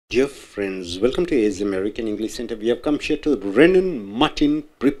Dear friends, welcome to AS American English Center. We have come here to Renan Martin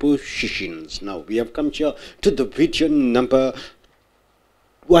Prepositions. Now, we have come here to the video number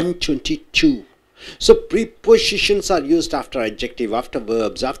 122. So, prepositions are used after adjective, after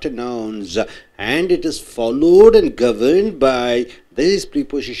verbs, after nouns, and it is followed and governed by this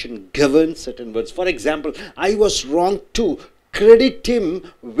preposition governs certain words. For example, I was wrong to credit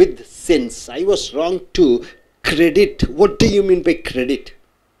him with sense. I was wrong to credit. What do you mean by credit?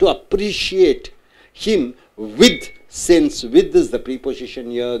 To appreciate him with sense. With this the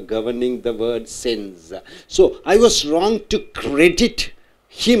preposition here governing the word sense. So I was wrong to credit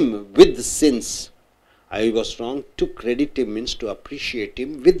him with sense. I was wrong to credit him means to appreciate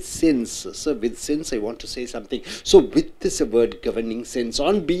him with sense. So with sense I want to say something. So with this word governing sense,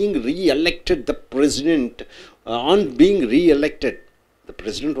 on being re-elected the president, the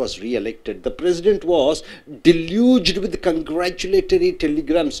president was re-elected. The president was deluged with congratulatory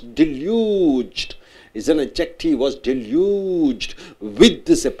telegrams. Deluged is an adjective. Was deluged with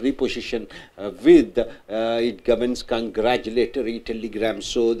this preposition. It governs congratulatory telegrams.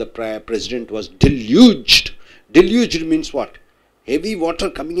 So the president was deluged. Deluged means what? Heavy water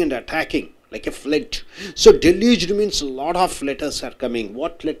coming and attacking, like a flood. So deluged means a lot of letters are coming.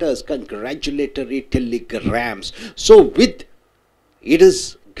 What letters? Congratulatory telegrams. So with it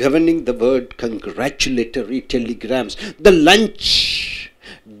is governing the word congratulatory telegrams. The lunch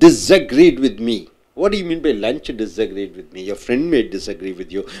disagreed with me. What do you mean by lunch disagreed with me? Your friend may disagree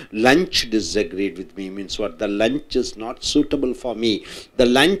with you. Lunch disagreed with me means what? The lunch is not suitable for me. The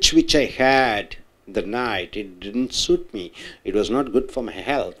lunch which I had the night, it didn't suit me. It was not good for my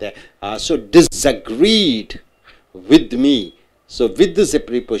health. So disagreed with me. So with this a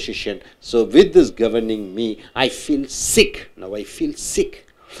preposition, so with this governing me, I feel sick. Now I feel sick.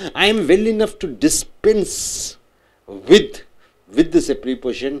 I am well enough to dispense with this a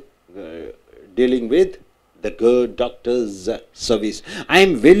preposition dealing with the good doctor's service. I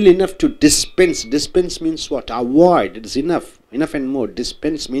am well enough to dispense. Dispense means what? Avoid. It is enough. Enough and more.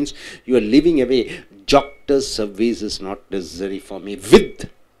 Dispense means you are leaving away. Doctor's service is not necessary for me. With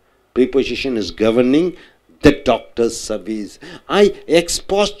preposition is governing the doctor's service. I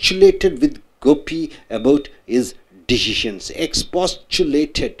expostulated with Gopi about his decisions.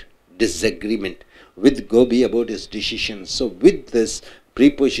 Expostulated, disagreement with Gopi about his decisions. So with this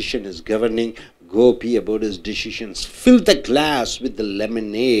preposition is governing Gopi about his decisions. Fill the glass with the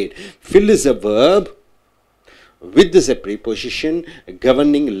lemonade. Fill is a verb. With this a preposition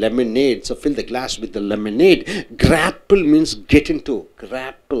governing lemonade. So fill the glass with the lemonade. Grapple means get into.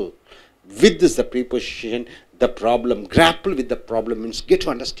 Grapple. With this the preposition the problem. Grapple with the problem means get to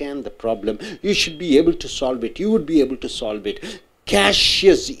understand the problem. You should be able to solve it. You would be able to solve it.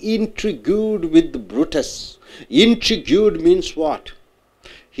 Cassius intrigued with Brutus. Intrigued means what?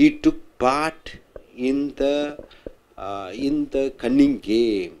 He took part in the cunning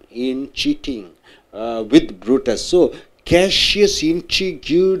game, in cheating with Brutus. So Cassius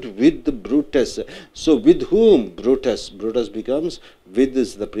intrigued with Brutus. So with whom? Brutus. Brutus becomes with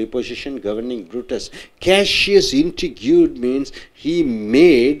this the preposition governing Brutus. Cassius intrigued means he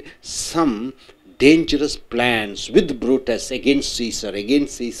made some dangerous plans with Brutus against Caesar.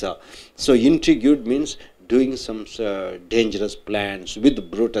 Against Caesar. So intrigued means doing some dangerous plans with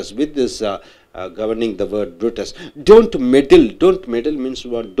Brutus. With this governing the word Brutus. Don't meddle. Don't meddle means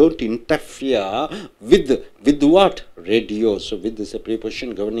what? Don't interfere with what? Radio. So with this a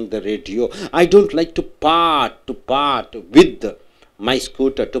preposition governing the radio. I don't like to part with my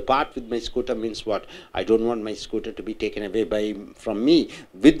scooter. To part with my scooter means what? I don't want my scooter to be taken away from me.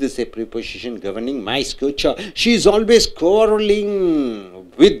 With this a preposition governing my scooter. She is always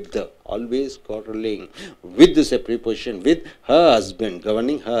quarreling with. Always quarreling. With this a preposition with her husband,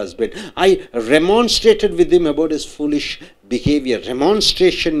 governing her husband. I remonstrated with him about his foolish behavior.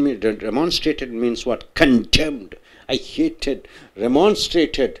 Remonstrated means what? Condemned. I hated.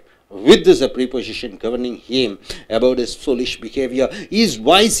 Remonstrated. With this a preposition governing him about his foolish behavior. He is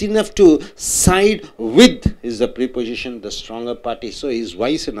wise enough to side with is the preposition the stronger party. So he is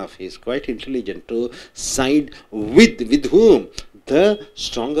wise enough. He is quite intelligent to side with whom? The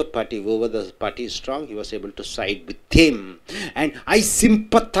stronger party. Whoever the party is strong, he was able to side with him. And I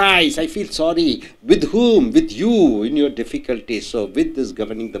sympathize. I feel sorry. With whom? With you in your difficulties. So with this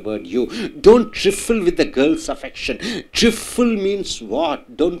governing the word you. Don't trifle with the girl's affection. Trifle means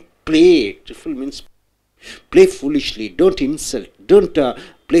what? Don't play. Trifle means play foolishly. Don't insult. Don't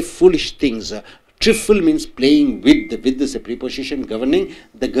play foolish things. Trifle means playing with this a preposition governing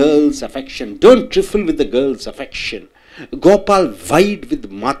the girl's affection. Don't trifle with the girl's affection. Gopal vied with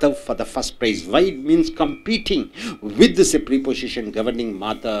Madhav for the first prize. Vied means competing with this preposition governing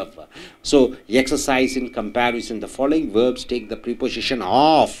Madhav. So exercise in comparison. The following verbs take the preposition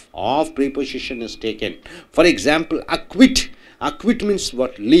of. Of preposition is taken. For example, acquit. Acquit means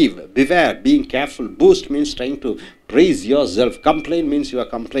what? Leave. Beware, being careful. Boast means trying to praise yourself. Complain means you are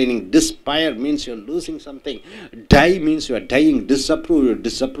complaining. Despair means you are losing something. Die means you are dying. Disapprove, you are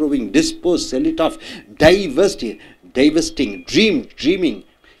disapproving. Dispose, sell it off. Divesting. Dreaming.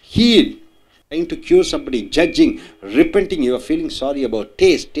 Heal, trying to cure somebody. Judging, repenting, you are feeling sorry about.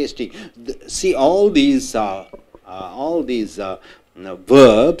 Tasting. See, all these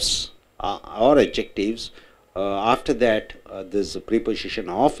verbs or adjectives. After that, this preposition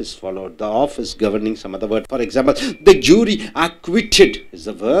of is followed. The of is governing some other word. For example, the jury acquitted is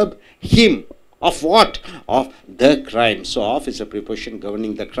the verb. Him. Of what? Of the crime. So of is a preposition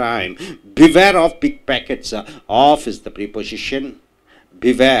governing the crime. Beware of pickpockets. Of is the preposition.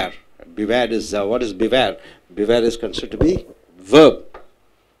 Beware. Beware is what is beware? Beware is considered to be verb.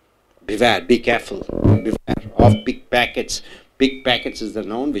 Beware. Be careful. Beware of pickpockets. Pickpockets is the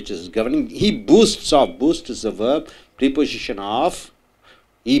noun which is governing. He boosts off. Boost is the verb. Preposition of.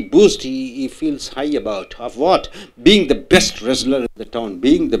 He boasts. He feels high about. Of what? Being the best wrestler in the town.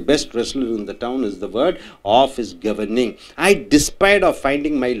 Being the best wrestler in the town is the word. Of is governing. I despaired of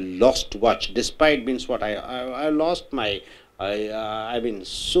finding my lost watch. Despaired means what? I lost my. I've been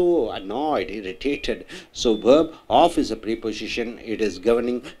so annoyed, irritated. So verb of is a preposition. It is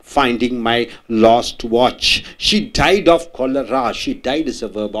governing finding my lost watch. She died of cholera. She died is a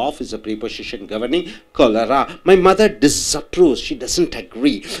verb. Of is a preposition governing cholera. My mother disapproves. She doesn't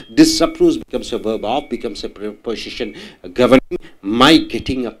agree. Disapproves becomes a verb. Of becomes a preposition governing my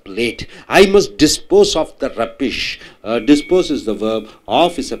getting up late. I must dispose of the rubbish. Dispose is the verb.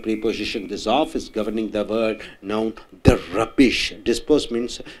 Of is a preposition. This of is governing the word noun the rubbish. Dispose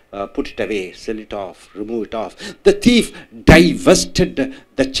means put it away, sell it off, remove it off. The thief divested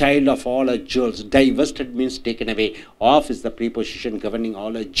the child of all her jewels. Divested means taken away. Of is the preposition governing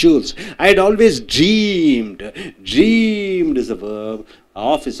all her jewels. I had always dreamed. Dreamed is a verb.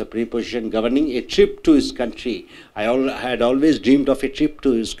 Of is a preposition governing a trip to his country. I had always dreamed of a trip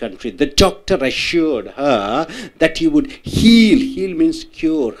to his country. The doctor assured her that he would heal. Heal means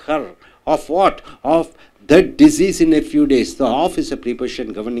cure her. Of what? Of the disease in a few days. The of is a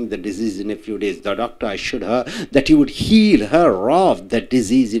preposition governing the disease in a few days. The doctor assured her that he would heal her of the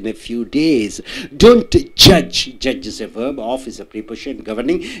disease in a few days. Don't judge. Judge is a verb. Of is a preposition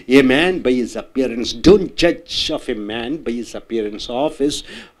governing a man by his appearance. Don't judge of a man by his appearance. Of is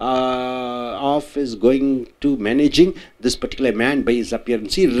going to managing this particular man by his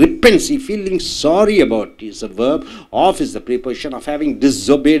appearance. He repents. He feeling sorry about is a verb. Of is the preposition of having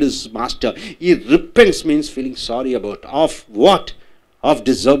disobeyed his master. He repents means feeling sorry about. Of what? Of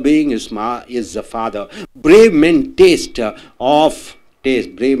disobeying his the father. Brave men taste of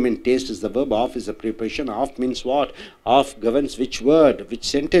taste. Brave men taste is the verb. Of is a preposition. Of means what? Of governs which word, which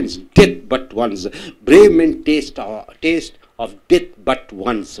sentence? Death but once. Brave men taste of death but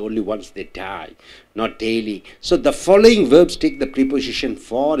once. Only once they die, not daily. So the following verbs take the preposition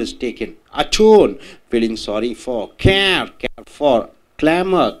for is taken. Atone, feeling sorry for. Care for.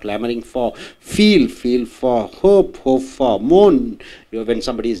 Clamor, clamoring for. Feel for. Hope for. Mourn, when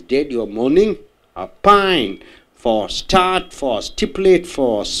somebody is dead you are mourning. Pine for. Start for. Stipulate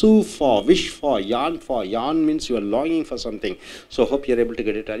for. Sue for. Wish for. Yarn for. Yarn means you are longing for something. So hope you are able to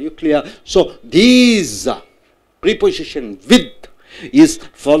get it. Are you clear? So these preposition with is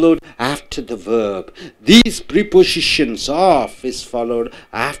followed after the verb. These prepositions of is followed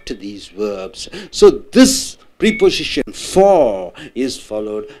after these verbs. So this preposition for is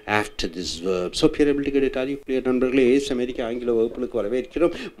followed after this verb. So you're able to get it. Are you clear? நண்பர்களே அமெரிக்க ஆங்கில வகுப்புகளுக்கு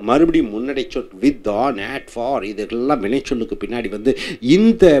வரவேற்கிறோம். மறுபடியும் முன்னடை சொல் with, on, at, for இதெல்லாம் வினைச்சொல்லுக்கு பின்னாடி வந்து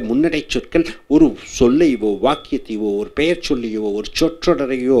இந்த முன்னடை சொற்கள் ஒரு சொல்லையோ வாக்கியத்தையோ ஒரு பெயர் சொல்லையோ ஒரு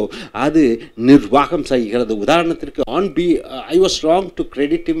சொற்றொடரையோ அது நிர்வாகம் செய்கிறது. உதாரணத்திற்கு I was wrong to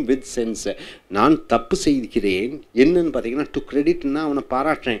credit him with sense. நான் தப்பு செய்கிறேன் என்னன்னு பார்த்தீங்கன்னா டு கிரெடிட்னா அவனை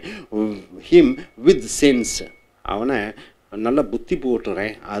பாராட்டுறேன். him with sense அவனை நல்ல புத்தி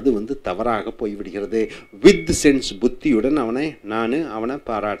போட்டுறேன், அது வந்து தவறாக போய்விடுகிறது. வித் சென்ஸ் புத்தியுடன் அவனை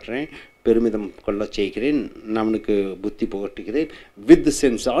பாராட்டுறேன், பெருமிதம் கொள்ள செய்கிறேன், அவனுக்கு புத்தி புகட்டுகிறேன். With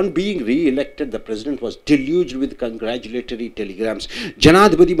sense on being re-elected the president was deluged with congratulatory telegrams.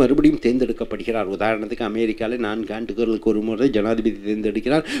 ஜனாதிபதி மறுபடியும் தேர்ந்தெடுக்கப்படுகிறார். உதாரணத்துக்கு அமெரிக்காவில் 4 ஆண்டுகளுக்கு ஒரு முறை ஜனாதிபதி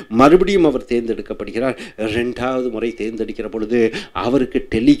தேர்ந்தெடுக்கிறார். மறுபடியும் அவர் தேர்ந்தெடுக்கப்படுகிறார். 2வது முறை தேர்ந்தெடுக்கிற பொழுது அவருக்கு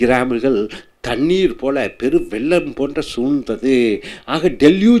டெலிகிராம்கள் தண்ணீர் போல பெரு வெள்ளம் போன்ற சூழ்ந்தது. ஆக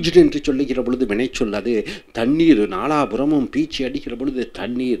டெல்யூஜ்டு என்று சொல்லுகிற பொழுது வினை சொல்லாது. தண்ணீர் நாலாபுறமும் பீச்சி அடிக்கிற பொழுது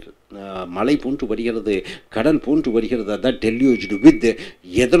தண்ணீர் மலை போன்று வருகிறது, கடல் போன்று வருகிறது. அதான் டெல்யூஜ்டு. வித்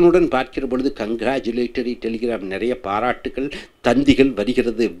எதனுடன் பார்க்கிற பொழுது கங்க்ராச்சுலேட்டரி டெலிகிராம், நிறைய பாராட்டுகள் தந்திகள்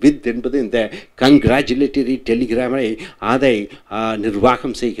வருகிறது. வித் என்பது இந்த கங்க்ராச்சுலேட்டரி டெலிகிராமை அதை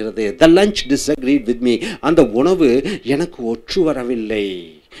நிர்வாகம் செய்கிறது. த லஞ்ச் டிஸ்அக்ரீட் வித் மீ, அந்த உணவு எனக்கு ஒத்து வரவில்லை.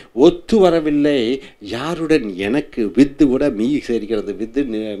 யாருடன்? எனக்கு. வித்து கூட மீ சேர்கிறது. With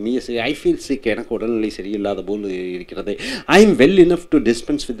me I feel sick, எனக்கு உடல்நிலை சரியில்லாத போல் இருக்கிறது. I am well enough to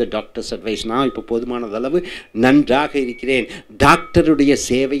dispense with the doctors advice, நான் இப்போ போதுமானதளவு நன்றாக இருக்கிறேன். டாக்டருடைய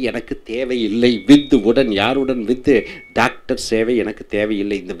சேவை எனக்கு தேவையில்லை. வித்து உடன், யாருடன்? வித்து டாக்டர் சேவை எனக்கு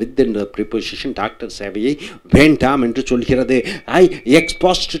தேவையில்லை. இந்த வித் என்ற ப்ரிபோசிஷன் டாக்டர் சேவையை வேண்டாம் என்று சொல்கிறது. ஐ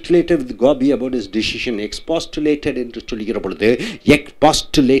எக்ஸ்பாஸ்டுலேட்டட் with Gopi about his decision. எக்ஸ்பாஸ்டுலேட்டட் என்று சொல்கிற பொழுது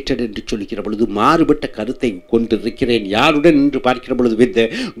என்று சொல்லிக்கிற பொழுது மாறுபட்ட கருத்தை கொண்டிருக்கிறேன். யாருடன் என்று பார்க்கிற பொழுது with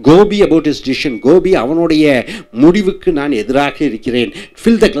Gopi about his decision, Gopi அவனுடைய முடிவுக்கு நான் எதிராக இருக்கிறேன்.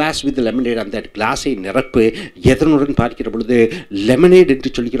 Fill the class with lemonade, அந்த கிளாஸை நிரப்பு. எதனுடன் பார்க்கிற பொழுது லெமனேட்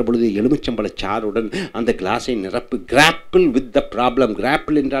என்று சொல்லிக்கிற பொழுது எலுமிச்சம்பழ சாறுடன் அந்த கிளாஸை நிரப்பு. Grapple with the problem,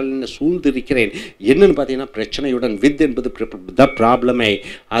 grapple என்றால் என்ன? சூழ்ந்திருக்கிறேன். என்னன்னு பார்த்தீங்கன்னா பிரச்சனையுடன். வித் என்பது த ப்ராப்ளமை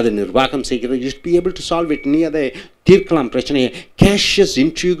அது நிர்வாகம் செய்கிறது. You should be able to solve it, நீ அதை தீர்க்கலாம் பிரச்சனையை. Gaseous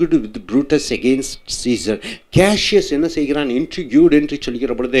இன்ட்ரியூக்டு with Brutus against Caesar. Gaseous என்ன செய்கிறான்? இன்ட்ரியூக்டு என்று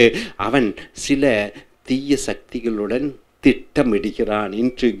சொல்கிற பொழுது அவன் சில தீய சக்திகளுடன் திட்டமிடுகிறான்.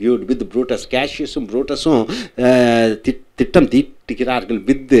 இன்ட்ரியூக்டு வித் ப்ரூட்டஸ், கேஷியஸும் ப்ரூட்டஸும் திட்டம் தீட்டுகிறார்கள்.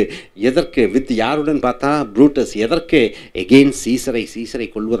 வித் எதற்கு? வித் யாருடன் பார்த்தா ப்ரூட்டஸ். எதற்கு? எகெயின்ஸ்ட் சீசரை, சீசரை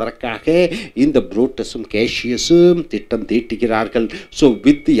கொள்வதற்காக இந்த ப்ரூட்டஸும் கேஷியஸும் திட்டம் தீட்டுகிறார்கள். ஸோ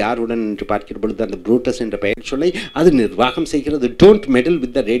வித் யாருடன் என்று பார்க்கிற பொழுது அந்த ப்ரூட்டஸ் என்ற பெயர் சொல்லை அது நிர்வாகம் செய்கிறது. Don't medal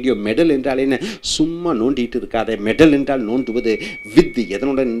with the radio. Medal என்றால் என்ன? சும்மா நோண்டிட்டு இருக்காதே. மெடல் என்றால் நோண்டுவது. வித்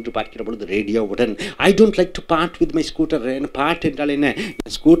எதனுடன் என்று பார்க்கிற பொழுது ரேடியோவுடன். I don't like to part with my scooter. Part என்றால் என்ன?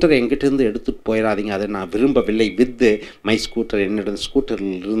 ஸ்கூட்டரை எங்கிட்ட இருந்து எடுத்துட்டு போயிடாதீங்க, அதை நான் விரும்பவில்லை. வித் மை ஸ்கூட்டர், என்னுடைய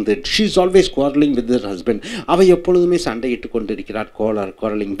ஸ்கூட்டரில் இருந்து. She is always quarreling with her husband, அவள் எப்பொழுதுமே சண்டையிட்டு கொண்டிருக்கிறார்.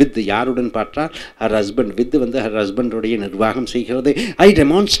 குவாரலிங் வித் யாருடன் பார்த்தால் ஹர் ஹஸ்பண்ட். வித் வந்து ஹர் ஹஸ்பண்டுடைய நிர்வாகம் செய்கிறது. ஐ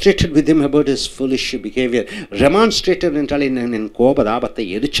demonstrated with him about his foolish behaviour. Demonstrated என்றால் என் கோபதாபத்தை,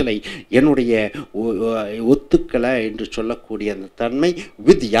 எரிச்சலை, என்னுடைய ஒத்துக்களை என்று சொல்லக்கூடிய அந்த தன்மை.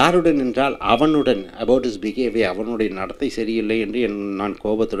 வித் யாருடன் என்றால் அவனுடன். அபவுட் ஹிஸ் பிஹேவியர், அவனுடைய நடத்தை சரியில்லை என்று நான்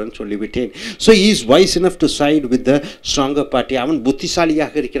கோபத்துடன் சொல்லிவிட்டேன். So he is wise enough to side with the stronger party. அவன்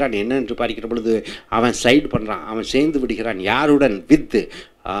புத்திசாலியாக இருக்கிறான். என்ன என்று பார்க்கிற பொழுது அவன் சைடு பண்ணுறான், அவன் சேர்ந்து விடுகிறான். யாருடன்? With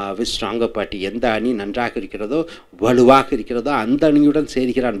stronger party. எந்த அணி நன்றாக இருக்கிறதோ, வலுவாக இருக்கிறதோ அந்த அணியுடன்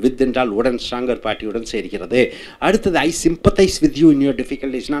சேர்கிறான். வித் என்றால் உடன், ஸ்ட்ராங்கர் பார்ட்டியுடன் சேர்கிறது. அடுத்தது ஐ sympathise with you in your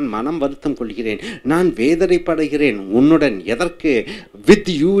difficulties. நான் மனம் வருத்தம் கொள்கிறேன், நான் வேதனைப்படுகிறேன் உன்னுடன். எதற்கு? With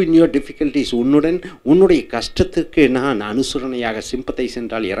you in your difficulties, உன்னுடன், உன்னுடைய கஷ்டத்திற்கு நான் அனுசரணையாக. சிம்பத்தைஸ்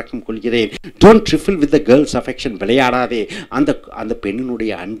என்றால் இறக்கம் கொள்கிறேன். Don't ட்ரிஃபில் with the girls affection, விளையாடாதே அந்த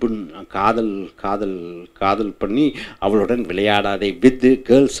பெண்ணினுடைய அன்பு, காதல் பண்ணி அவளுடன் விளையாடாதே. வித்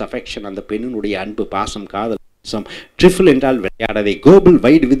கேர்ள்ஸ் அஃபெக்ஷன், அந்த பெண்ணினுடைய அன்பு, பாசம், காதல். ட்ரிஃபில் என்றால் விளையாடவே. Gopal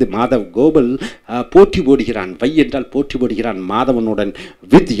white with Madhav. கோபல் போட்டி போடுகிறான். வை என்றால் போட்டி போடுகிறான் மாதவனுடன்.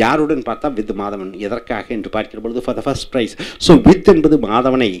 வித் யாருடன் பார்த்தா வித் மாதவன். எதற்காக என்று பார்க்கிற பொழுது for the first prize. So with என்பது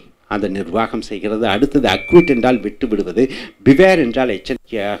மாதவனை அந்த நிர்வாகம் செய்கிறது. அடுத்தது அக்விட் என்றால் விட்டு விடுவது. பிவேர் என்றால்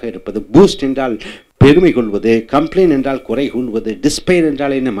எச்சரிக்கையாக இருப்பது. பூஸ்ட் என்றால் பெருமை கொள்வது. கம்ப்ளைண்ட் என்றால் குறை கூறுவது. டிஸ்பைர்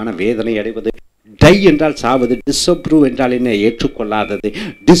என்றால் என்ன? மன வேதனை அடைவது. டை என்றால் சாவது. டிஸ்அப்ரூவ் என்றால் என்ன? ஏற்றுக்கொள்ளாதது.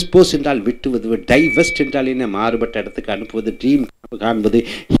 டிஸ்போஸ் என்றால் விட்டுவது. டைவெஸ்ட் என்றால் என்ன? மாறுபட்ட இடத்துக்கு அனுப்புவது. ட்ரீம் காண்பது.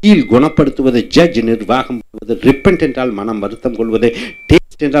 ஹீல் குணப்படுத்துவது. ஜட்ஜ் நிர்வாகம் பண்ணுவது. ரிப்பென்ட் என்றால் மனம் வருத்தம் கொள்வது.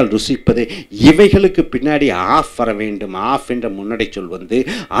 டேஸ்ட் என்றால் ருசிப்பது. இவைகளுக்கு பின்னாடி ஆஃப் வர வேண்டும். ஆஃப் என்ற முன்னடை சொல் வந்து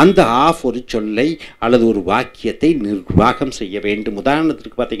அந்த ஆஃப் ஒரு சொல்லை அல்லது ஒரு வாக்கியத்தை நிர்வாகம் செய்ய வேண்டும்.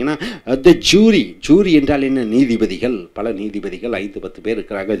 உதாரணத்திற்கு பார்த்தீங்கன்னா த ஜூரி என்றால் என்ன? நீதிபதிகள். பல நீதிபதிகள் 5-10 பேர்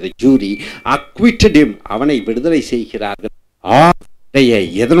இருக்கிறாங்க. த ஜூரி அக்விட்டட் ஹிம், அவனை விடுதலை செய்கிறார்கள்.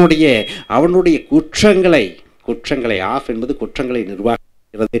 எதனுடைய? அவனுடைய குற்றங்களை ஆஃப் என்பது குற்றங்களை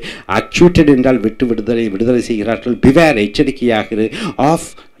நிர்வாகிக்கிறது. அக்யூட்டட் என்றால் விடுதலை செய்கிறார்கள். பிவேர் எச்சரிக்கையாகிறது. ஆஃப்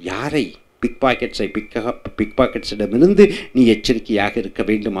யாரை? பிக் பாக்கெட்ஸிடமிருந்து நீ எச்சரிக்கையாக இருக்க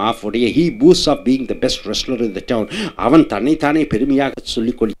வேண்டும். ஆஃப் உடைய. He boost of being the best wrestler in the down, அவன் தன்னைத்தானே பெருமையாக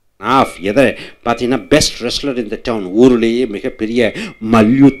சொல்லிக்கொள்ள. ஆஃப் எதை பார்த்தீங்கன்னா பெஸ்ட் ரெஸ்லர் இன் த டவுன், ஊரிலேயே மிகப்பெரிய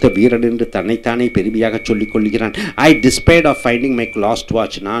மல்யுத்த வீரன் என்று தன்னைத்தானே பெருமையாக சொல்லிக் கொள்கிறான். ஐ டிஸ்பைர்ட் of finding my last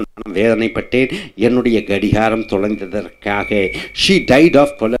watch, நான் வேதனைப்பட்டேன் என்னுடைய கடிகாரம் தொலைந்ததற்காக. ஷீ டைட்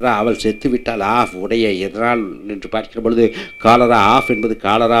ஆஃப் கொலரா, அவள் செத்துவிட்டால். ஆஃப் உடைய. எதனால் என்று பார்க்கிற பொழுது காலரா. ஆஃப் என்பது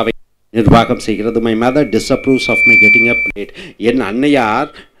காலராவை நிர்வாகம் செய்கிறது. My mother டிஸ்அப்ரூவ்ஸ் of my getting up late. என்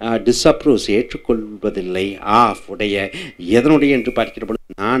அன்னையார் டிஸ்அப்ரூவ்ஸ் ஏற்றுக்கொள்வதில்லை ஆஃப் உடைய எதனுடைய என்று பார்க்கிற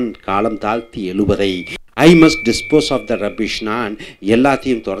பொழுது நான் காலம் தாழ்த்தி எழுவதை. I must dispose of the rubbish. நான்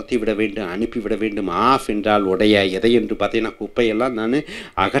எல்லாத்தையும் துரத்தி விட வேண்டும், அனுப்பிவிட வேண்டும். ஆஃப் என்றால் உடைய எதை என்று பார்த்தீங்கன்னா குப்பையெல்லாம் நான்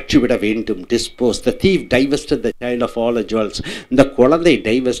அகற்றிவிட வேண்டும். Dispose. The Diu டைவஸ்டட் the child of all jewels. இந்த குழந்தை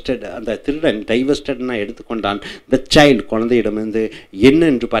டைவஸ்டட், அந்த திருடன் டைவஸ்டட்னா எடுத்துக்கொண்டான். த சைல்டு குழந்தையிடமிருந்து என்ன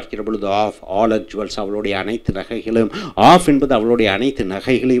என்று பார்க்கிற பொழுது ஆஃப் ஆல் ஜுவல்ஸ் அவளுடைய அனைத்து நகைகளும். ஆஃப் என்பது அவளுடைய அனைத்து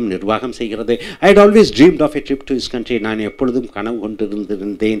நகைகளையும் நிர்வாகம் செய்கிறது. I had always dreamt of a trip to his country. நான் எப்பொழுதும் கனவு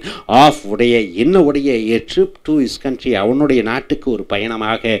கொண்டிருந்திருந்தேன். ஆஃப் உடைய என்ன உடைய a trip to his country. அவனுடைய நாட்டுக்கு ஒரு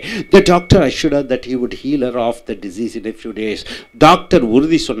பயணமாக. The doctor assured that he would heal her of the disease in a few days. Doctor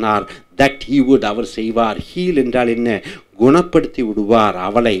உறுதி சொன்னார் that he would அவர் செய்வார். heal என்றால் என்ன? குணப்படுத்தி விடுவார்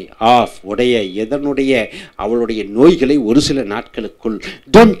அவளை. ஆஃப் உடைய எதனுடைய அவளுடைய நோய்களை ஒரு சில நாட்களுக்குள்.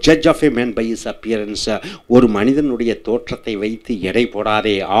 Don't judge of a man by is appearance. ஒரு மனிதனுடைய தோற்றத்தை வைத்து எடை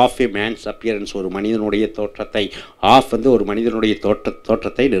போடாதே. ஆஃப் எ மேன்ஸ் அப்பியரன்ஸ் ஒரு மனிதனுடைய தோற்றத்தை. ஆஃப் வந்து ஒரு மனிதனுடைய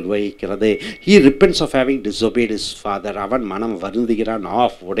தோற்றத்தை நிர்வகிக்கிறது. He ribbons of having டிஸ்ஒபேட் his father. அவன் மனம் வருந்துகிறான்.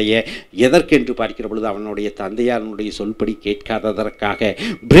 ஆஃப் உடைய எதற்கென்று பார்க்கிற பொழுது அவனுடைய தந்தையாருடைய சொல்படி கேட்காததற்காக.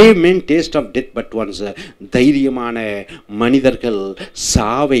 Brave men taste of death but once. தைரியமான மனிதர்கள்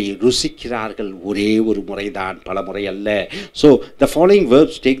சாவை ருசிக்கிறார்கள் ஒரே ஒரு முறைதான், பல முறை அல்ல. So the following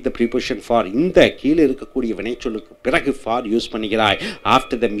verbs take the ப்ரீபோசிஷன் for. இந்த கீழே இருக்கக்கூடிய வினைச்சொல்லுக்கு பிறகு for use பண்ணுகிறாய்.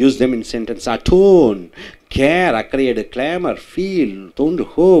 After them use them in sentence. Atone care அக்கறையடு, glamour feel, தோன்று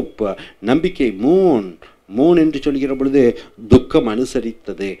ஹோப் நம்பிக்கை, மூன் மூன் என்று சொல்கிற பொழுது துக்கம்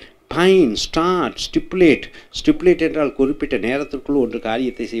அனுசரித்தது. Pine start stipulate. ஸ்டிப்புலேட் என்றால் குறிப்பிட்ட நேரத்திற்குள் ஒன்று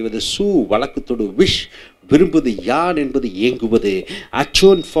காரியத்தை செய்வது. சூ வழக்குத்தொடு. விஷ் விரும்புவது. யான் என்பது ஏங்குவது.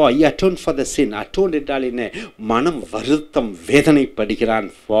 Atone for. Atone for the sin. Atone என்றால் என்ன? மனம் வருத்தம் வேதனைப்படுகிறான்.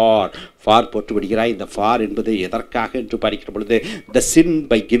 ஃபார் போட்டு விடுகிறாய். இந்த ஃபார் என்பது எதற்காக என்று பார்க்கிற பொழுது த சின்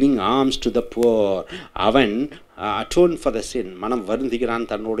by giving arms to the poor. அவன் அட்டோன் ஃபார் த சின் மனம்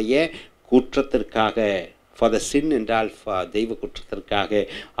வருந்துகிறான் தன்னுடைய குற்றத்திற்காக. ஃபார் த சின் என்றால் தெய்வ குற்றத்திற்காக.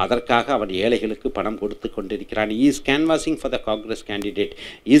 அதற்காக அவன் ஏழைகளுக்கு பணம் கொடுத்து கொண்டிருக்கிறான். Is canvassing for the Congress candidate.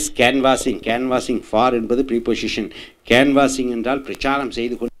 Is canvassing. Canvassing for என்பது ப்ரீபொசிஷன். கேன்வாசிங் என்றால் பிரச்சாரம்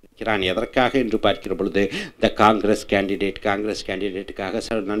செய்து கொண்டிருக்கிறான். எதற்காக என்று பார்க்கிற பொழுது த காங்கிரஸ் கேண்டிடேட். காங்கிரஸ் கேண்டிடேட்டுக்காக.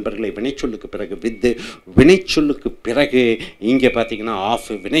 சில நண்பர்களை வினைச்சொல்லுக்கு பிறகு வித், வினைச்சொல்லுக்கு பிறகு இங்கே பார்த்தீங்கன்னா ஆஃப்,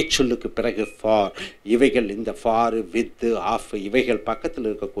 வினைச்சொல்லுக்கு பிறகு ஃபார். இவைகள் இந்த ஃபார் வித் ஆஃப் இவைகள் பக்கத்தில்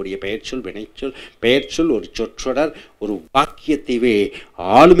இருக்கக்கூடிய பெயர்ச்சொல் வினைச்சொல். பெயர்ச்சொல் ஒரு சொற்றொடர் ஒரு வாக்கியத்தையே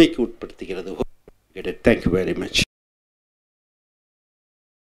ஆளுமைக்கு உட்படுத்துகிறது. Thank you very much.